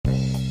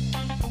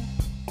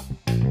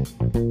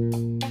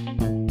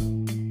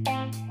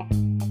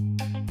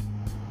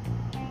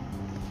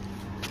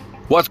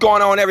What's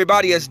going on,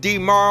 everybody? It's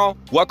D-Marl.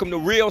 Welcome to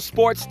Real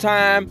Sports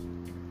Time.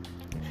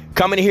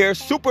 Coming here,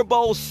 Super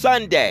Bowl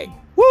Sunday.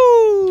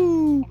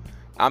 Woo!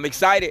 I'm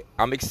excited.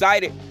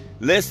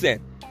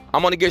 Listen,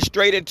 I'm going to get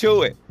straight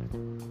into it.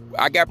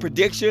 I got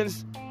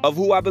predictions of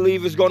who I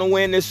believe is going to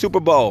win this Super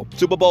Bowl.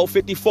 Super Bowl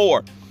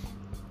 54.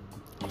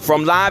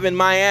 From live in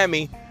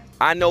Miami,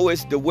 I know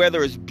the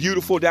weather is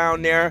beautiful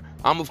down there.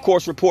 I'm, of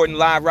course, reporting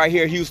live right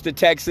here, Houston,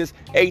 Texas.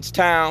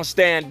 H-Town,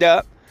 stand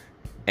up.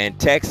 And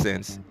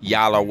Texans,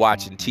 y'all are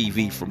watching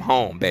TV from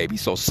home, baby,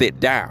 so sit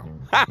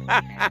down.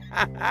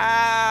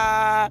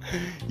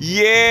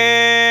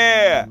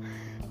 Yeah.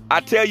 I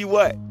tell you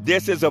what,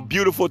 this is a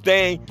beautiful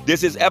thing.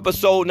 This is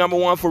episode number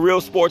 1 for Real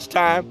Sports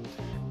Time.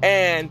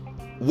 And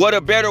what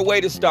a better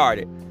way to start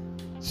it.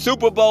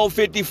 Super Bowl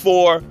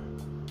 54.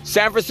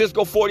 San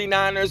Francisco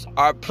 49ers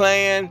are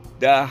playing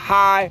the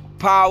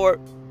high-powered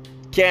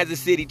Kansas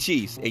City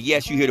Chiefs. And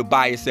yes, you hear the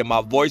bias in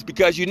my voice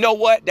because you know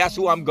what? That's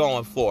who I'm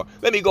going for.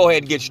 Let me go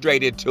ahead and get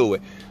straight into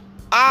it.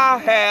 I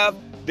have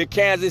the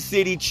Kansas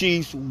City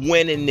Chiefs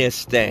winning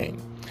this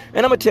thing.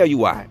 And I'm going to tell you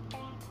why.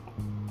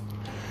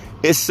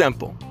 It's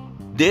simple.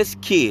 This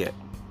kid,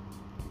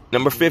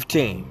 number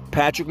 15,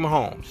 Patrick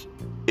Mahomes,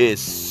 is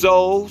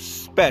so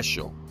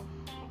special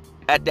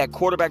at that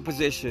quarterback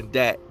position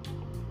that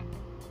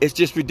it's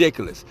just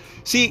ridiculous.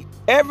 See,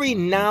 every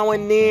now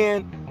and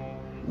then,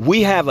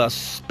 we have a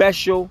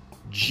special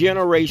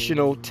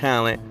generational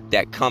talent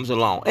that comes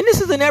along. And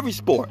this is in every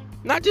sport,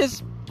 not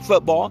just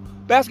football,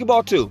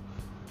 basketball too.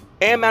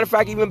 And matter of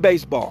fact, even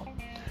baseball.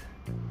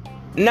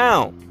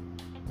 Now,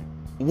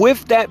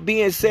 with that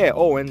being said,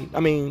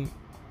 I mean,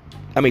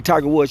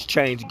 Tiger Woods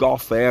changed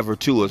golf forever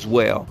too as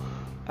well.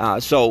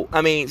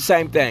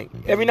 Same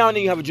thing. Every now and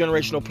then you have a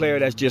generational player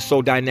that's just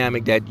so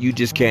dynamic that you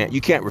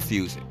can't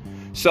refuse it.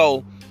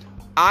 So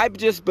I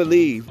just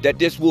believe that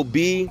this will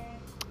be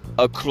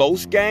a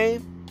close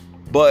game,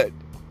 but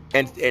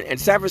and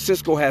San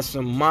Francisco has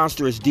some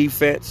monstrous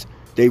defense.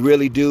 They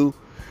really do.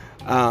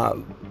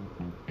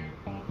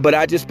 But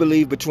I just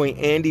believe between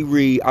Andy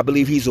Reid, I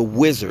believe he's a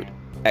wizard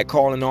at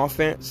calling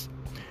offense.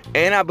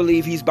 And I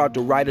believe he's about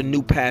to write a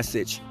new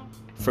passage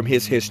from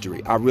his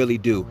history. I really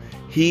do.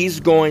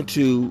 He's going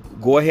to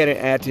go ahead and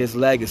add to his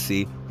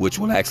legacy, which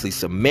will actually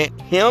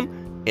cement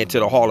him into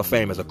the Hall of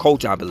Fame as a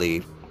coach, I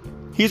believe.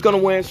 He's going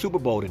to win Super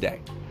Bowl today.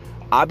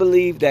 I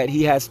believe that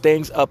he has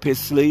things up his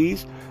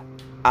sleeves.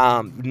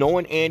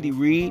 Knowing Andy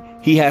Reid,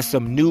 he has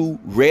some new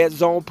red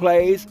zone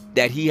plays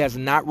that he has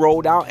not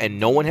rolled out and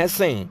no one has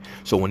seen.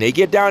 So when they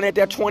get down at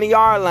that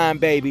 20-yard line,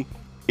 baby,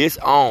 it's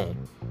on.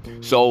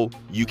 So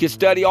you can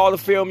study all the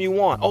film you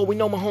want. Oh, we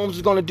know Mahomes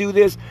is going to do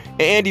this.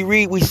 And Andy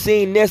Reid, we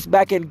seen this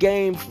back in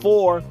Game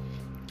 4.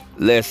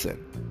 Listen,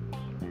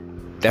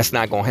 that's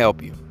not going to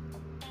help you.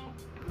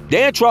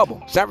 They're in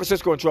trouble. San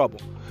Francisco in trouble.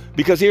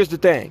 Because here's the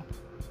thing.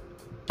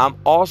 I'm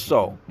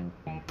also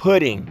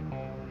putting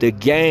the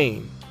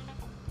game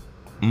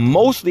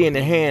mostly in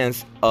the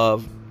hands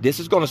of, this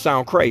is going to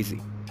sound crazy,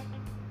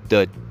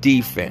 the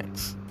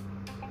defense.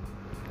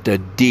 The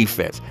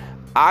defense.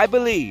 I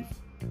believe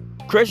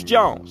Chris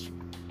Jones,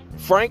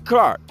 Frank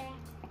Clark,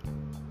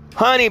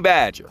 Honey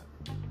Badger,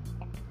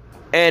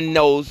 and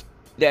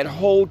that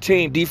whole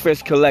team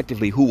defense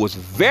collectively, who was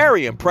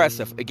very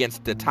impressive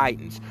against the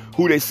Titans,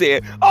 who they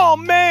said, oh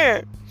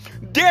man,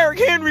 Derrick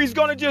Henry's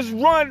going to just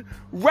run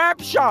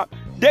rap shop.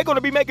 They're going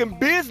to be making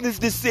business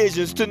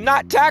decisions to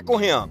not tackle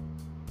him.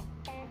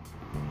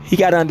 He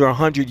got under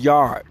 100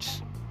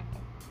 yards.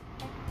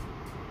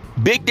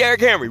 Big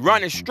Derrick Henry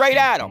running straight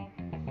at him.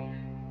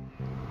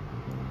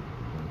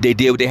 They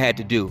did what they had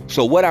to do.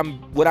 So what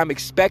I'm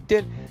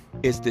expecting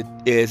is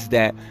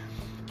that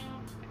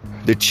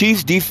the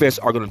Chiefs defense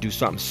are going to do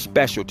something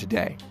special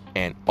today.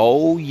 And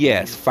oh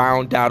yes,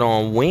 found out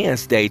on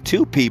Wednesday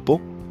too,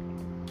 people.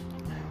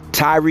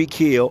 Tyreek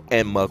Hill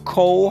and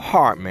McCole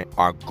Hardman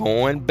are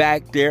going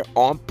back there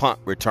on punt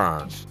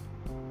returns.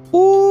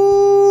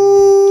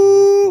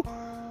 Ooh,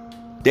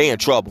 they in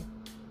trouble.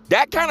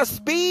 That kind of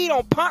speed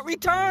on punt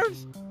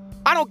returns,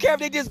 I don't care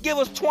if they just give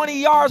us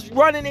 20 yards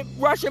running and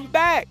rushing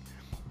back.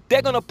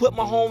 They're going to put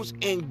Mahomes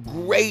in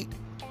great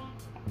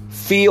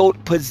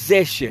field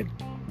position.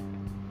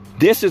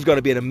 This is going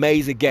to be an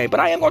amazing game. But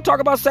I am going to talk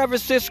about San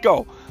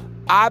Francisco.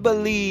 I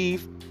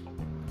believe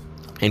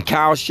in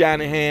Kyle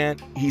Shanahan.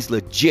 He's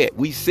legit.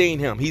 We've seen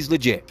him. He's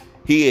legit.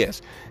 He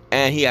is.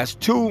 And he has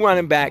 2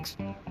 running backs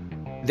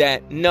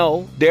that,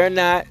 no, they're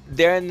not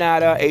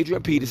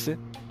Adrian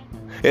Peterson.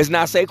 It's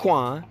not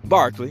Saquon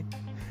Barkley.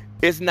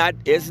 It's not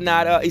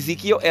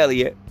Ezekiel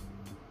Elliott.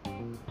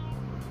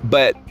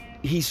 But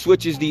he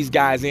switches these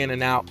guys in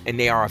and out, and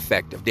they are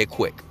effective. They're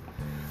quick.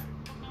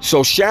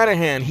 So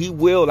Shanahan, he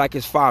will, like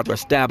his father,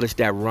 establish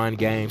that run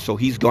game. So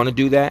he's going to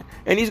do that.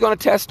 And he's going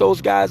to test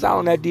those guys out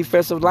on that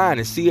defensive line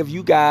and see if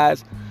you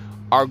guys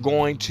are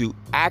going to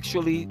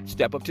actually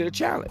step up to the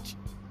challenge.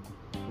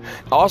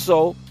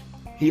 Also,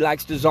 he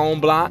likes the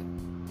zone block.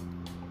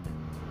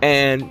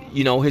 And,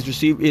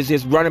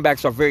 his running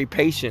backs are very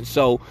patient.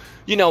 So,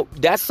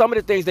 that's some of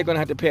the things they're going to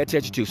have to pay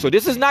attention to. So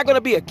this is not going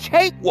to be a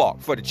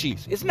cakewalk for the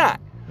Chiefs. It's not.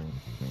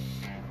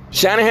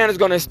 Shanahan is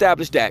going to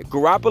establish that.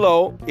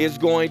 Garoppolo is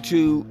going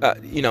to,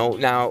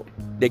 now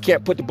they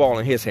can't put the ball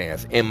in his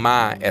hands, in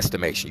my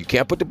estimation. You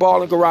can't put the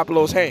ball in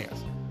Garoppolo's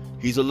hands.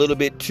 He's a little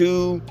bit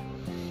too,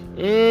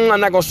 I'm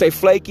not going to say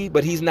flaky,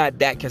 but he's not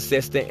that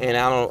consistent, and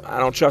I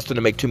don't trust him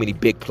to make too many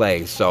big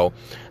plays. So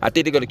I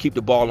think they're going to keep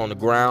the ball on the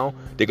ground.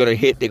 They're going to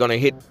hit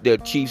the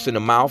Chiefs in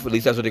the mouth. At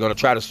least that's what they're going to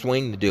try to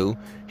swing to do.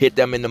 Hit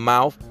them in the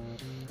mouth.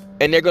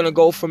 And they're going to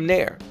go from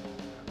there.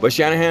 But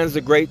Shanahan's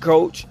a great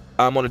coach.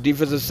 On the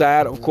defensive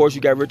side, of course,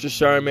 you got Richard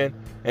Sherman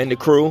and the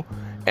crew.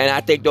 And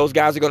I think those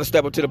guys are going to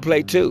step up to the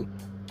plate too.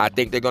 I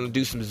think they're going to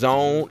do some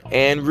zone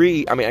and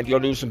read. I mean, they're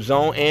going to do some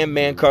zone and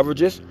man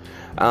coverages.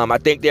 I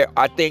think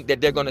that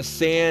they're going to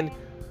send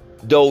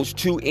those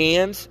two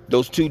ends,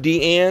 those two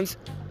D ends.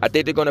 I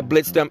think they're going to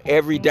blitz them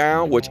every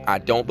down, which I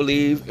don't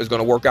believe is going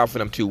to work out for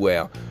them too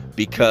well,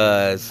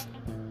 because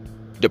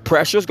the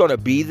pressure is going to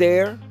be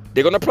there.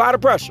 They're going to apply the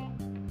pressure.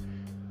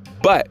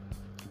 But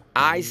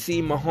I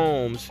see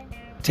Mahomes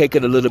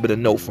taking a little bit of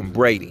note from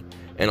Brady.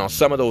 And on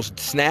some of those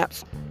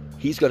snaps,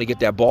 he's going to get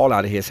that ball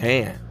out of his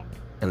hand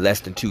in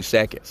less than 2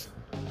 seconds.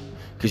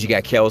 Because you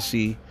got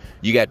Kelsey,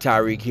 you got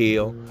Tyreek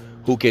Hill,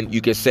 who you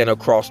can send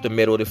across the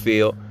middle of the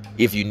field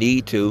if you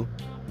need to.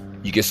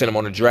 You can send them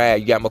on a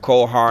drag. You got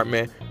McCole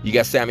Hardman. You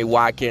got Sammy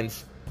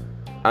Watkins.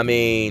 I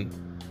mean,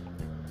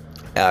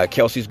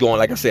 Kelsey's going,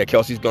 like I said,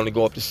 Kelsey's going to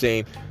go up the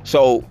seam.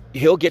 So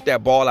he'll get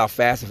that ball out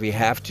fast if he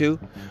have to.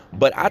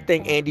 But I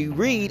think Andy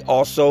Reid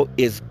also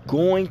is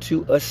going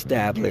to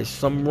establish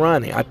some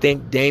running. I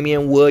think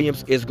Damian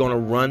Williams is going to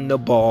run the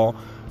ball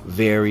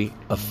very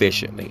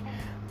efficiently.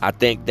 I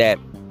think that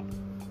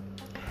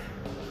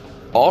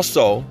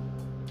also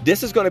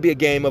this is going to be a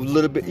game of a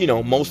little bit,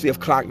 mostly of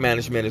clock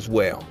management as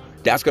well.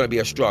 That's going to be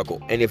a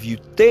struggle. And if you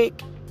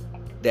think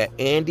that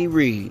Andy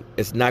Reid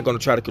is not going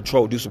to try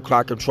to do some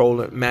clock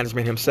control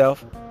management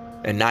himself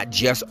and not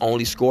just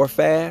only score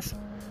fast,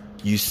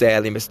 you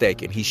sadly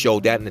mistaken. He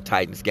showed that in the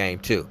Titans game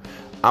too.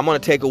 I'm going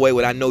to take away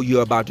what I know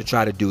you're about to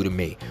try to do to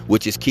me,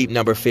 which is keep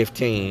number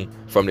 15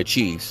 from the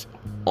Chiefs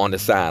on the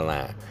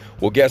sideline.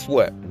 Well, guess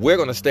what? We're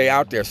going to stay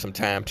out there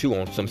sometime too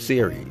on some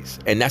series.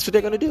 And that's what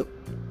they're going to do.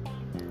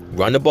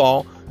 Run the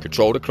ball,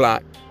 control the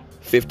clock,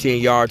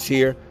 15 yards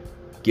here,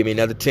 give me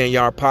another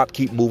 10-yard pop,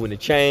 keep moving the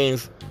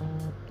chains.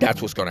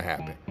 That's what's going to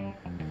happen.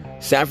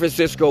 San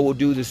Francisco will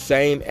do the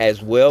same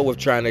as well with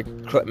trying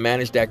to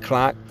manage that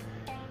clock.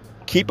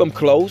 Keep them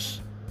close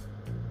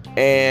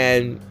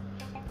and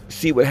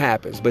see what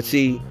happens. But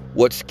see,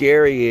 what's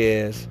scary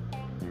is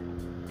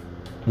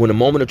when the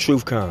moment of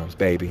truth comes,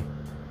 baby,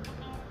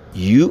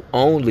 you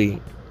only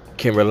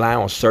can rely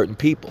on certain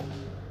people.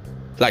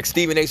 Like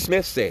Stephen A.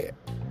 Smith said,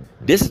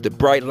 this is the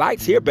bright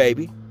lights here,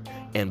 baby.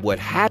 And what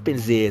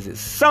happens is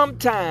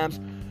sometimes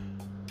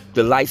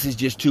the lights is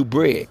just too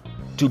big.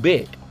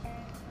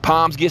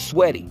 Palms get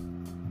sweaty.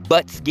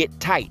 Butts get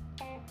tight.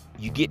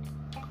 You get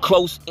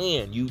close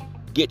in. You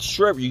get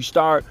shriveled. You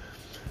start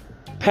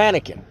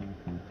panicking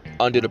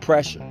under the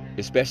pressure,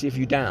 especially if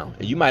you're down.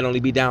 And you might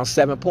only be down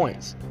 7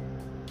 points.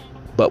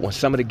 But when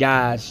some of the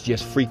guys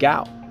just freak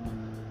out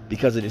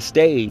because of the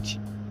stage,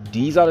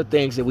 these are the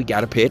things that we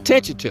got to pay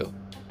attention to.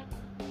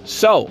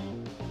 So,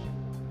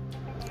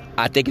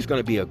 I think it's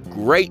going to be a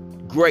great,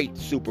 great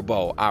Super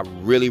Bowl. I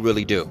really,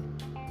 really do.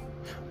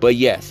 But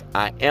yes,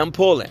 I am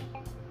pulling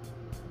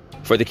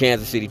for the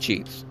Kansas City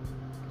Chiefs.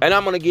 And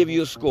I'm going to give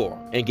you a score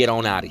and get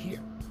on out of here.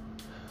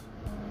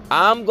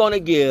 I'm going to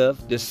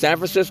give the San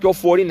Francisco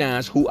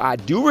 49ers, who I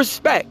do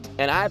respect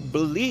and I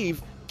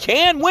believe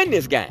can win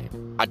this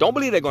game. I don't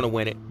believe they're going to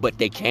win it, but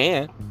they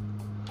can.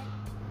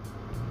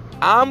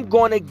 I'm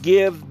going to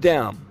give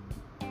them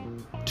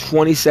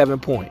 27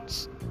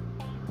 points.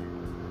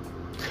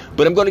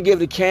 But I'm going to give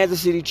the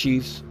Kansas City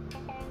Chiefs,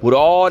 with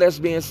all that's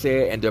being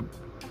said and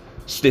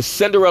the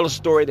Cinderella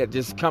story that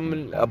just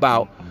coming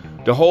about,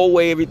 the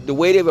way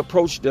they've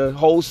approached the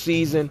whole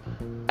season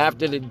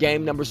after the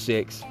game number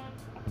 6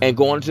 and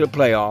going into the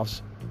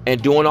playoffs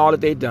and doing all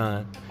that they've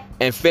done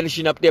and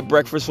finishing up their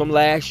breakfast from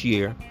last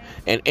year,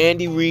 and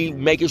Andy Reid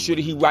making sure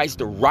that he writes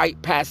the right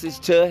passes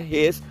to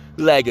his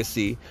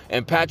legacy,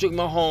 and Patrick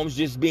Mahomes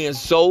just being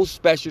so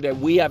special that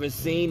we haven't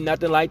seen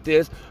nothing like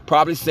this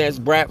probably since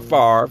Brett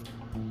Favre.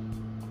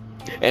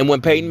 And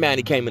when Peyton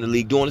Manning came in the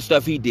league, doing the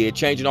stuff he did,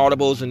 changing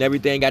audibles and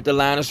everything at the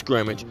line of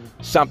scrimmage,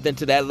 something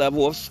to that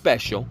level of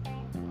special.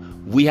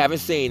 We haven't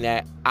seen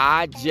that.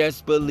 I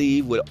just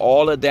believe, with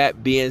all of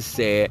that being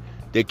said,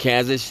 the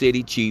Kansas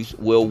City Chiefs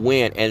will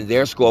win, and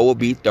their score will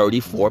be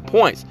 34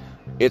 points.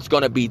 It's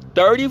going to be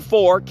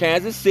 34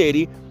 Kansas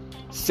City,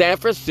 San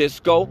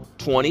Francisco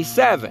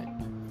 27.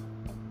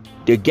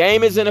 The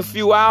game is in a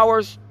few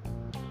hours.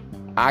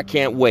 I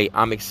can't wait.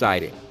 I'm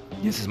excited.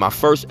 This is my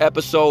first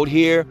episode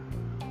here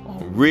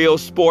on Real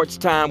Sports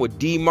Time with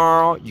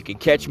D-Marl. You can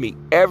catch me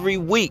every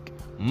week,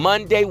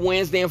 Monday,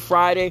 Wednesday, and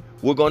Friday.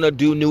 We're going to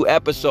do new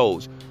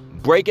episodes,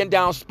 breaking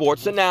down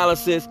sports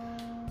analysis,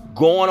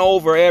 going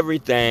over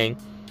everything,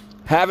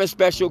 having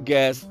special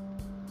guests.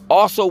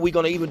 Also, we're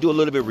going to even do a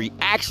little bit of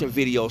reaction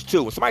videos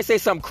too. When somebody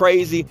says something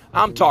crazy,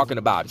 I'm talking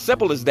about it.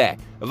 Simple as that.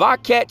 If I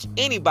catch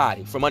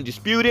anybody from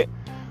Undisputed,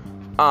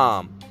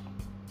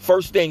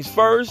 first things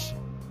first,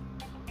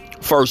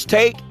 First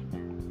Take,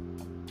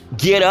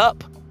 Get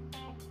Up,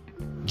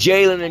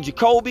 Jalen and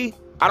Jacoby,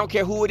 I don't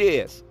care who it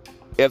is.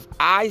 If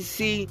I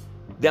see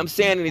them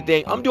saying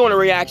anything, I'm doing a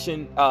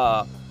reaction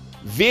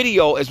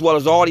video as well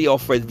as audio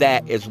for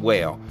that as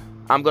well.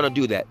 I'm going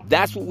to do that.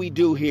 That's what we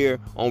do here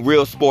on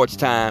Real Sports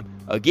Time.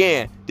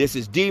 Again, this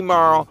is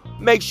D-Marl.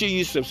 Make sure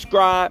you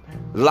subscribe,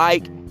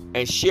 like,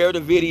 and share the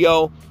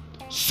video.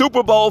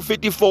 Super Bowl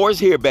 54 is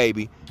here,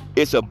 baby.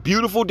 It's a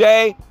beautiful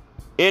day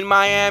in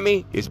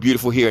Miami. It's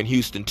beautiful here in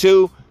Houston,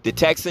 too. The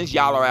Texans,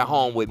 y'all are at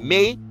home with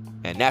me,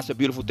 and that's a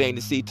beautiful thing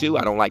to see, too.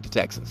 I don't like the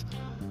Texans.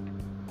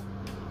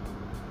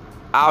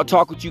 I'll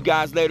talk with you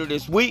guys later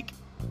this week,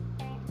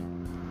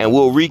 and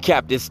we'll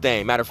recap this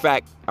thing. Matter of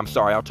fact, I'm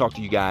sorry, I'll talk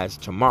to you guys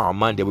tomorrow,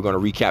 Monday. We're going to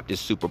recap this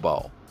Super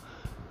Bowl.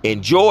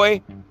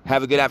 Enjoy.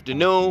 Have a good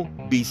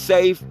afternoon. Be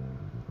safe.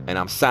 And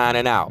I'm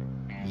signing out.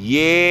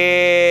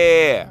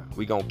 Yeah.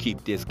 We're going to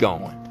keep this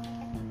going.